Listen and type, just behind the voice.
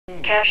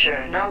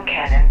Capture null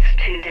cannons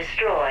to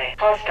destroy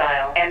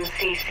hostile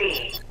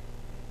MCC.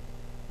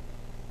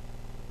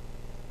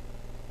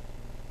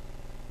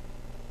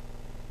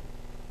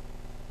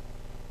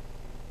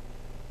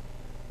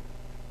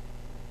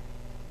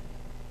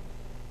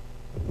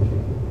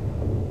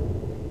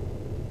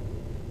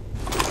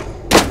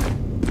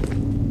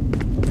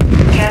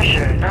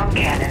 Capture null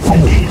cannons to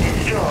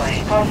destroy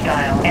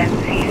hostile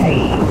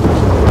MCC.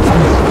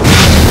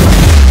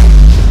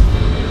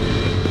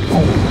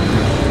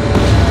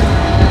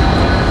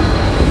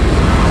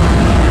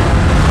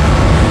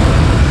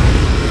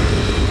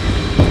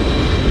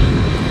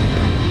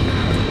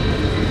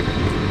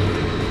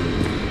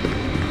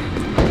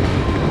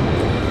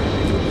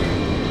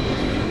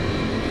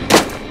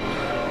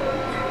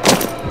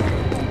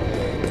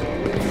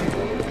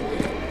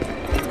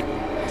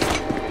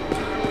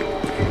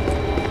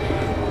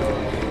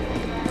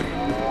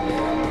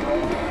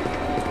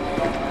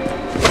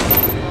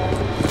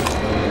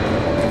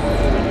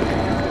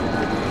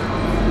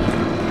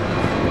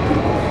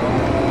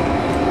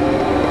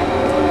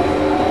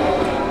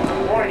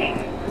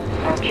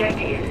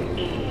 Objective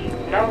E,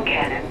 null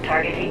cannon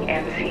targeting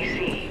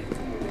MCC.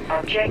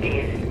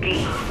 Objective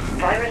D,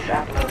 virus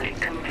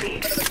upload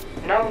complete.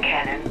 Null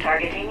cannon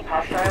targeting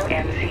hostile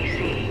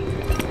MCC.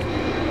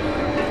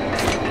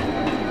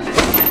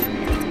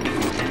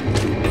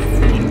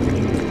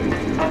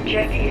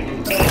 Objective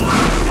A,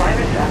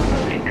 virus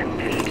upload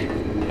complete.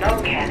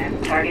 Null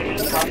cannon targeting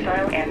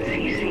hostile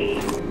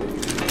MCC.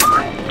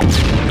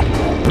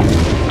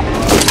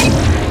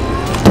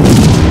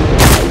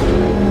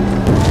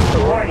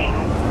 Warning.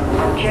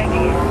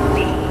 Objective B,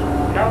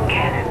 null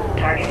cannon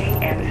targeting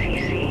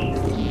MCC.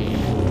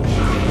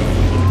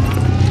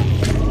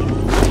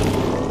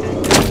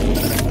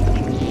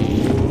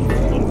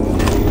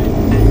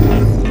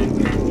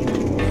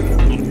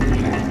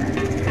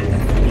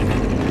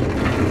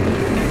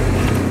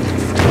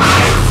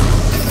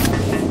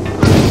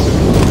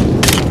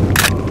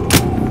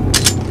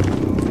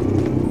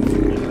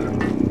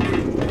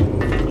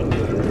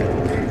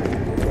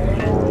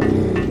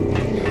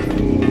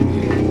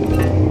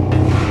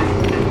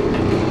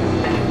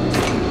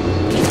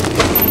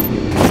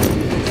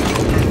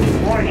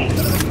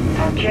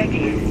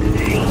 Objective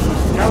C,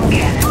 null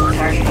cannon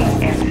targeting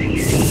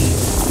MCC.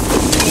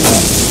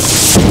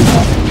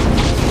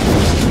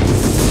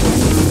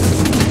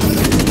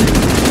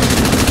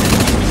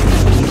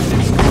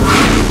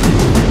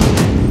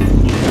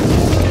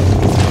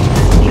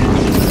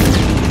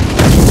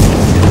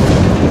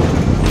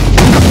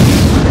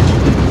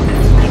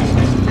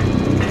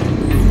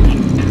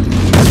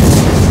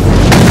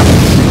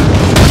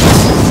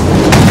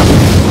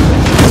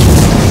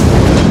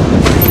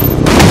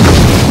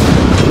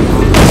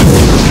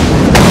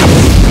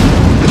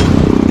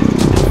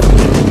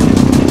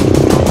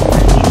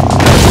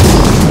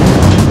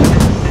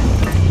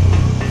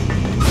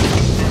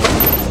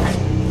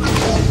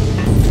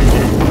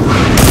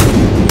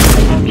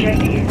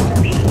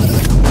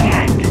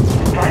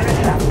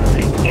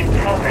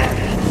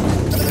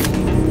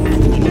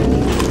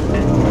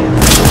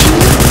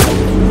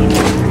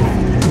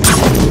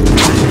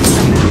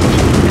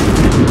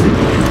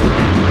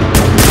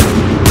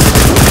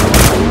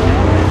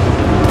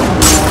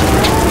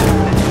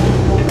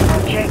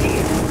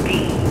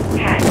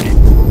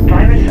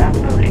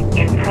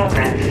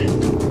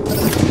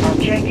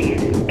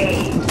 Objective A,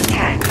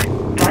 hacked.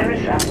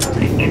 Virus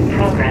upload in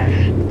progress.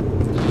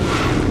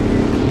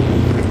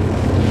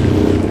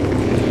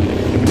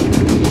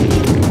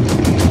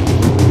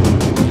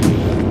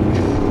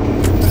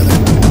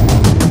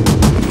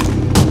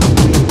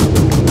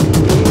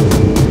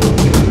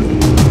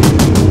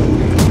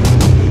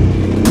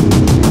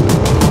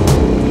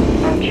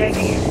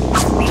 Objective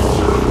B,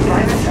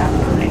 virus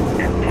upload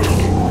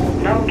complete.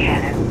 Null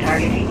cannon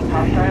targeting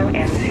hostile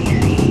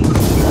MCC.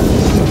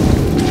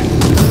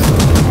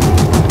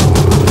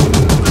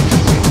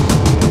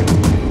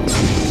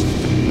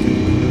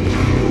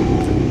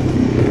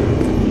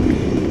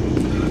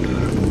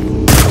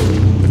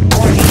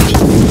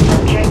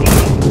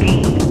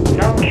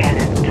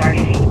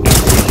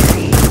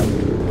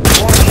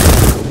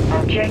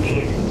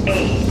 Objective A,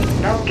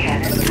 null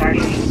cannon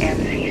targeting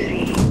MCC.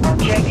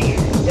 Objective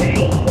C,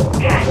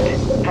 hacked.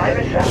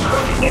 Virus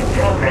upload in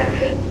progress.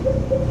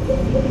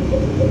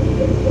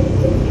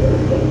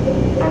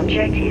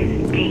 Objective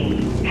D,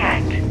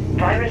 hacked.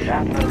 Virus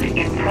upload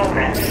in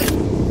progress.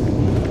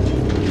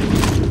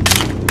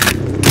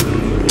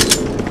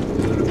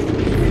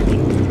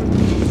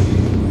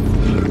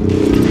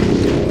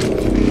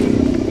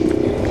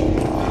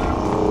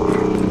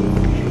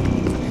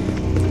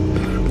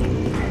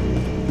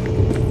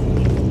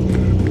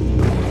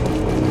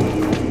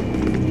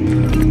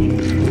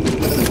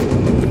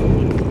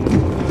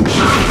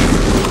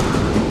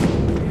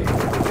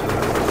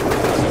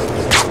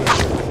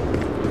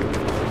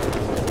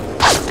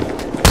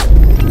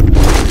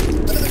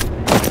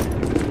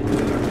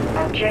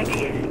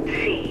 Objective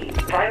C,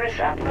 virus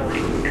upload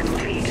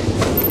complete.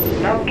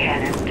 Null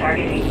cannon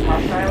targeting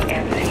hostile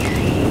MCC.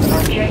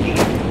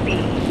 Objective B,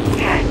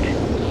 hacked.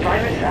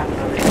 Virus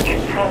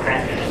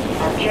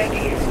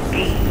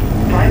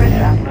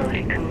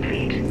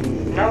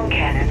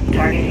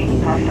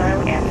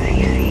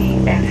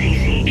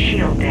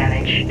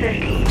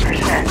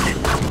 50%.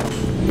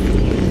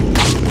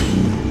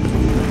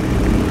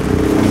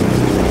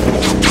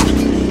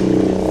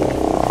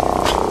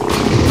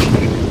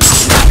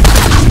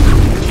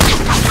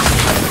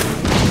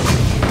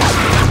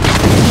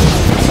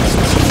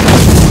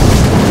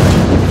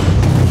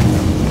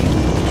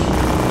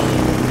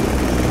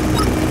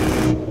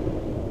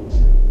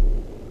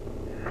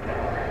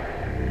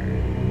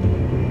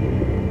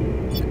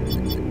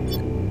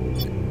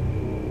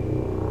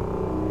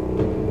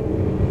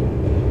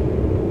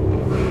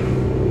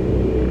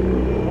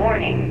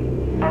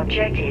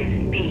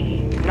 Objective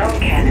B, no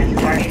cannon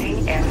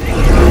targeting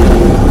MCC.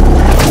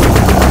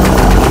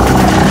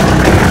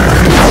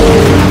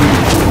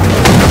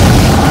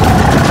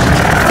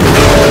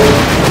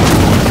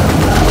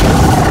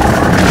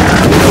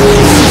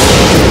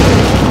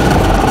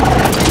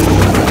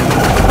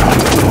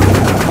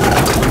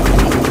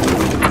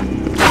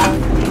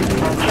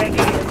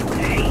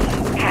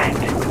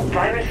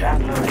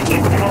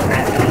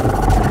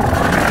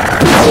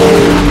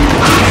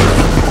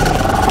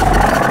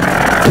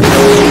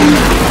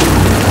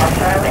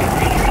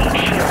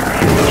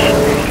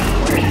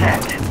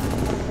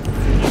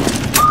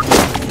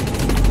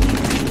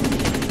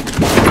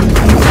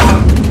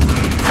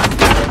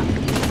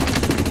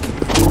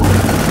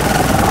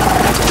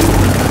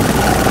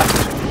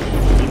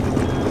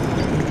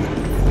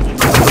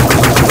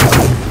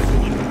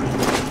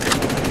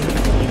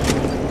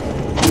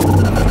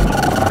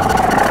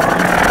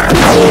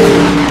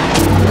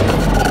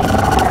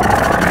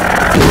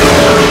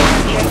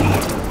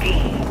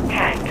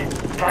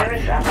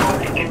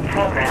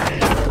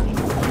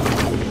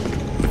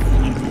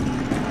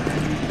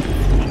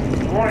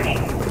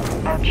 Warning.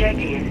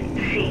 Objective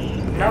C.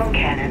 No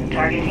cannon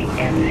targeting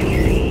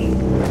MCC.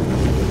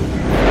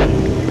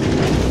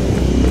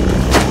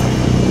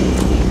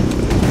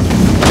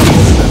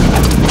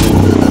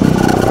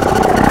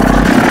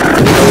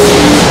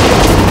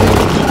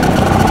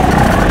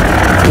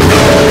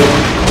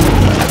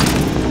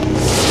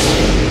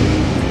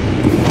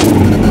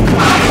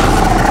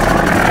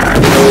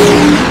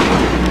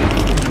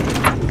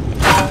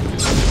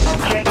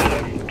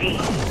 Objective D.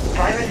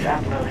 Virus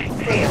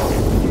upload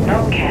failed.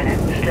 No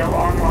cannon still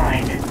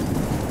online.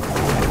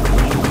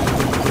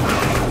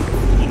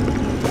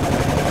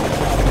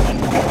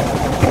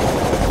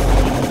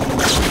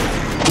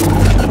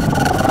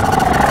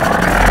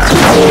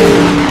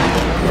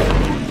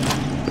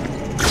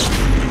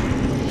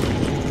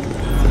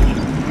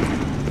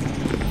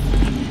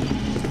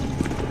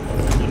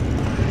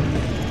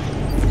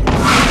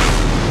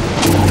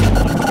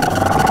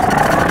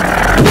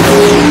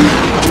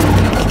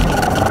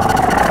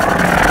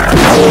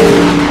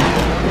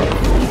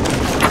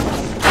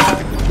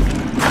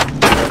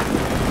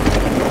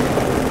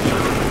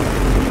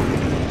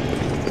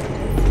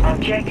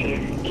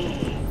 Objective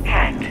E.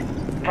 Hacked.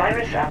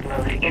 Virus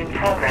upload in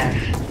progress.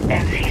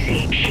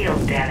 MCC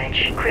shield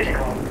damage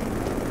critical.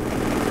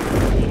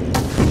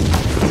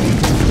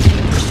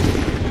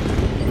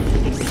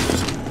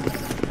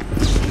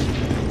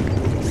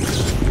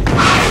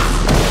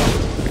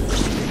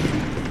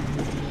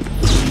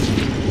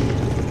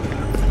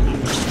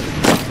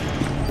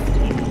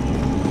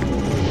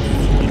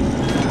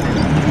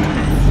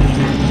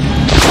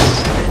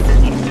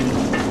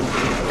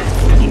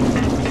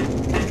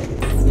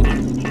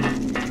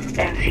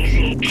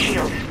 MCC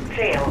shields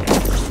failed.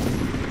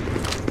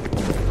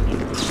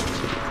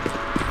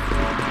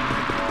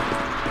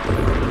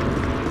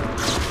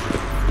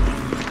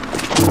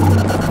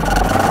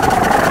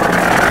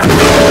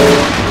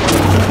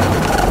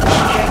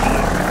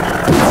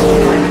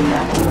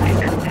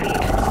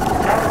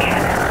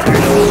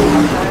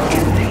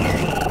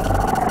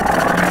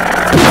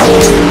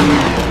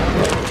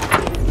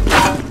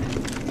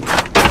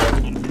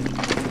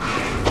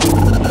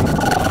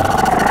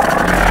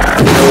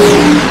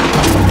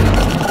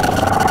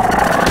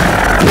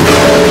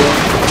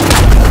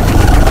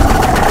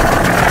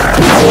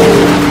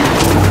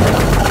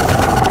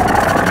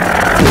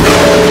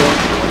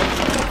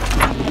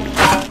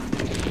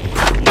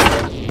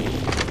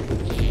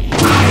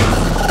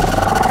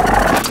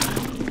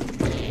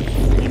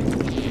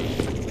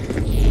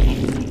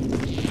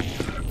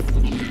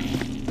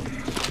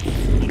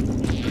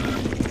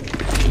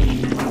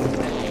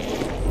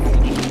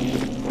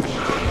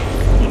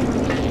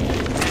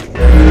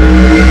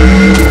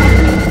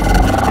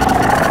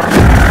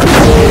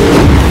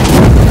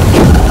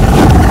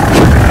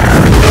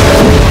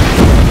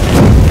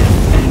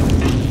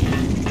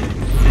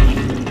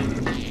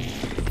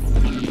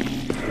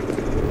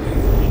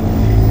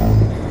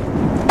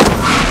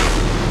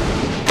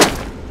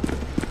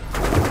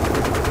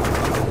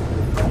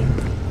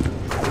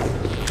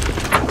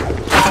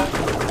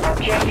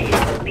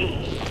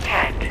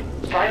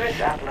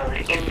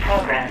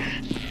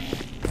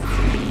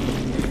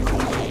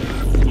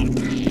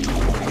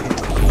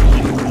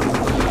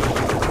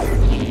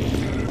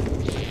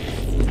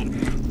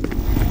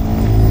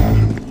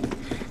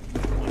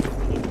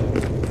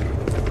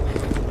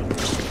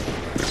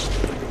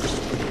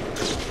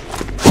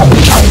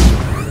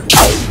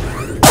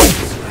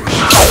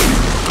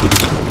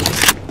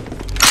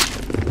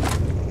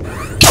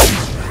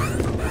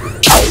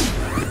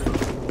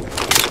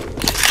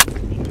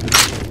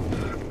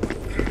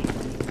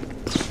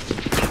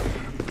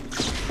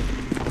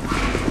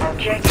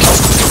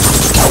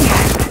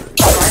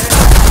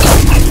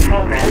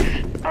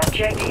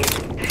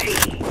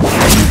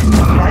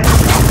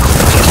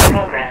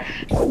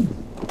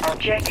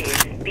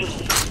 Objective B.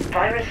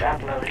 Virus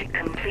upload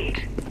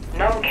complete.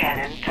 Null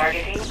cannon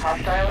targeting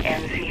hostile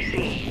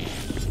MCC.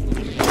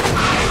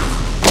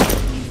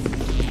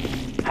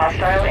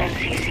 Hostile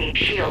MCC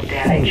shield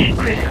damage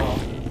critical.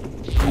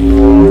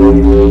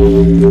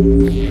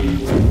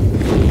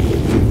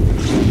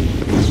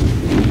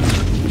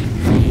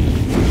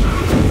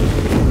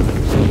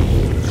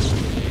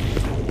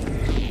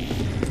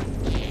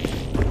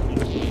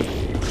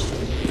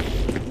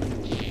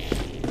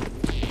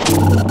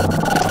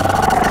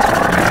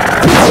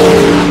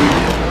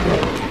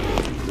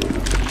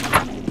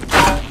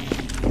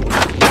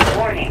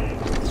 Warning.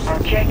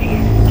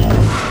 Objective E.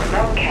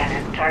 Null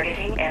cannon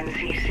targeting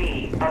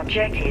MCC.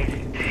 Objective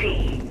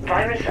C.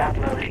 Virus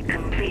upload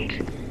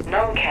complete.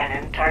 Null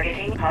cannon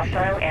targeting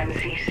hostile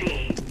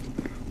MCC.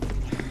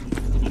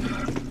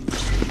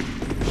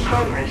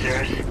 Chrome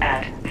reserves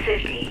at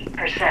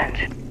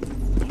 50%.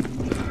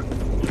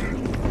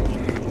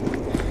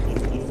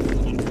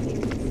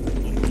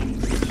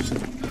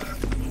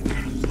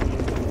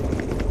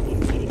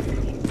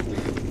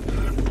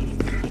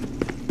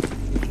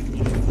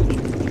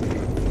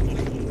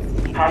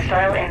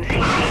 Hostile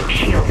MCC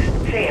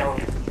shields failed.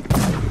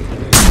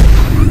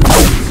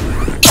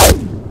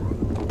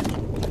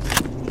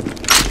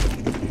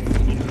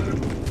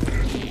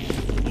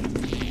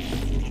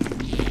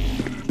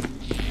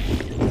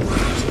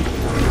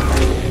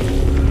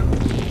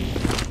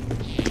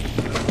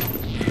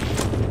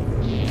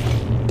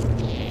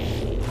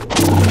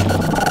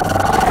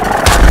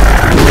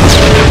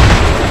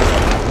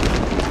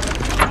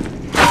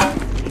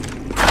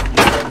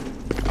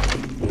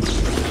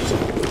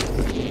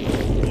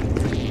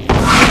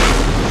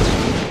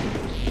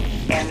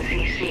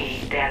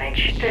 MCC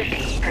damage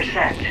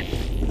 50%.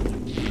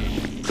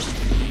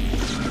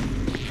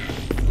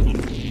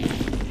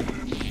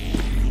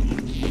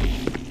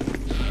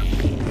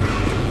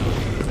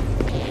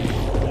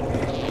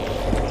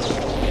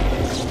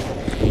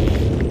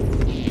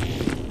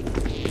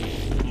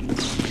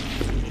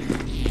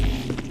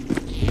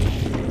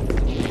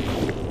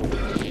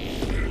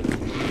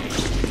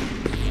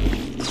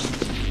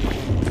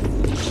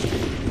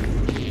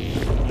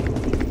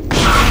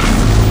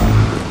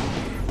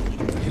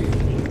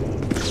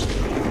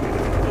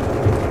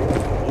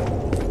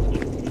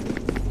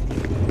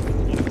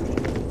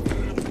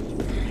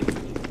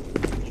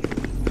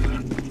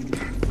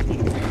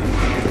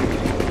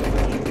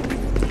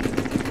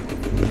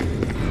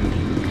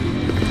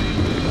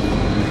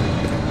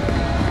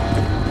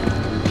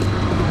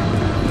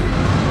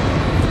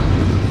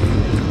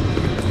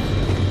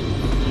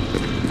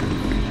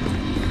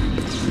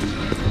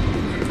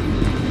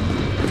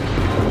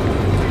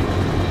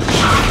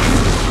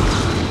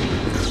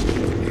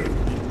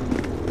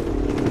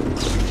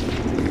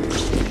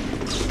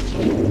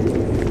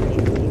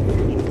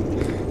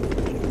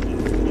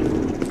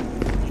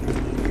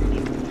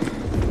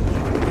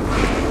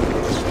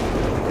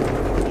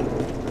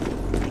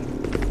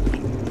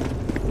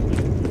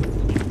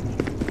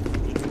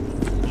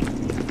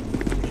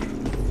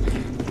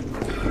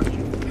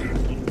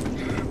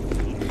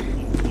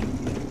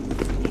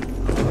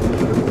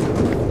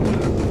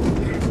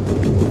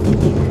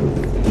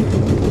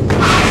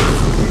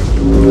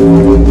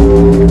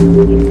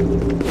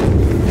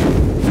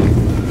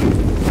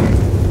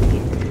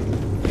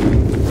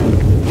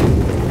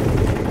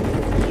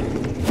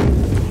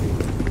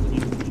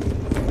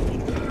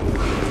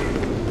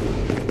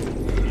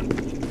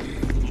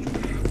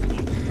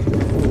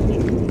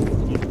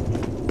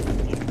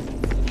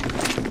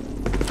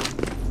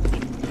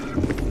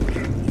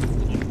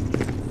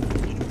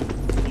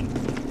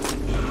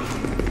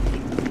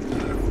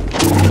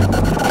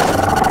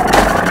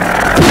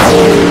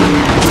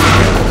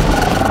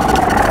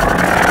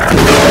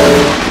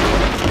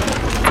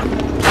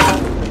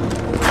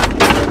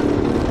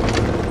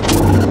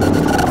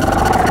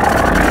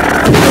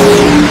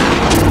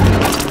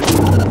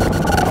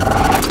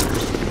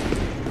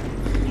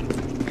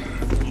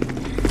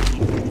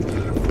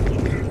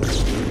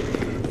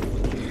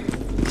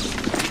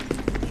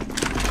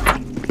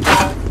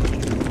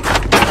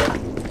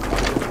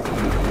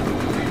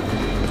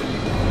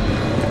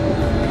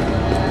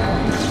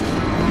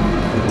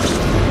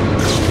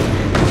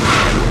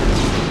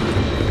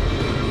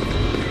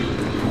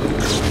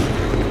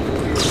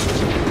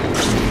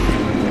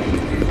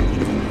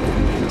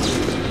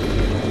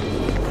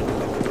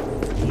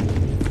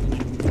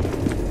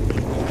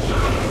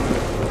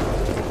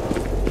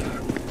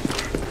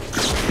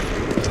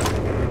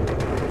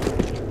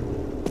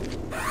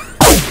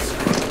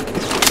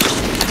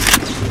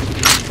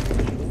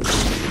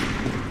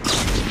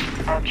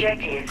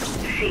 Objective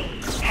C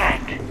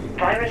hacked.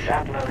 Virus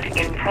upload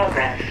in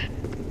progress.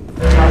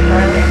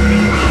 Hostile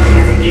MCC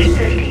damage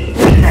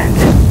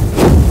 50%.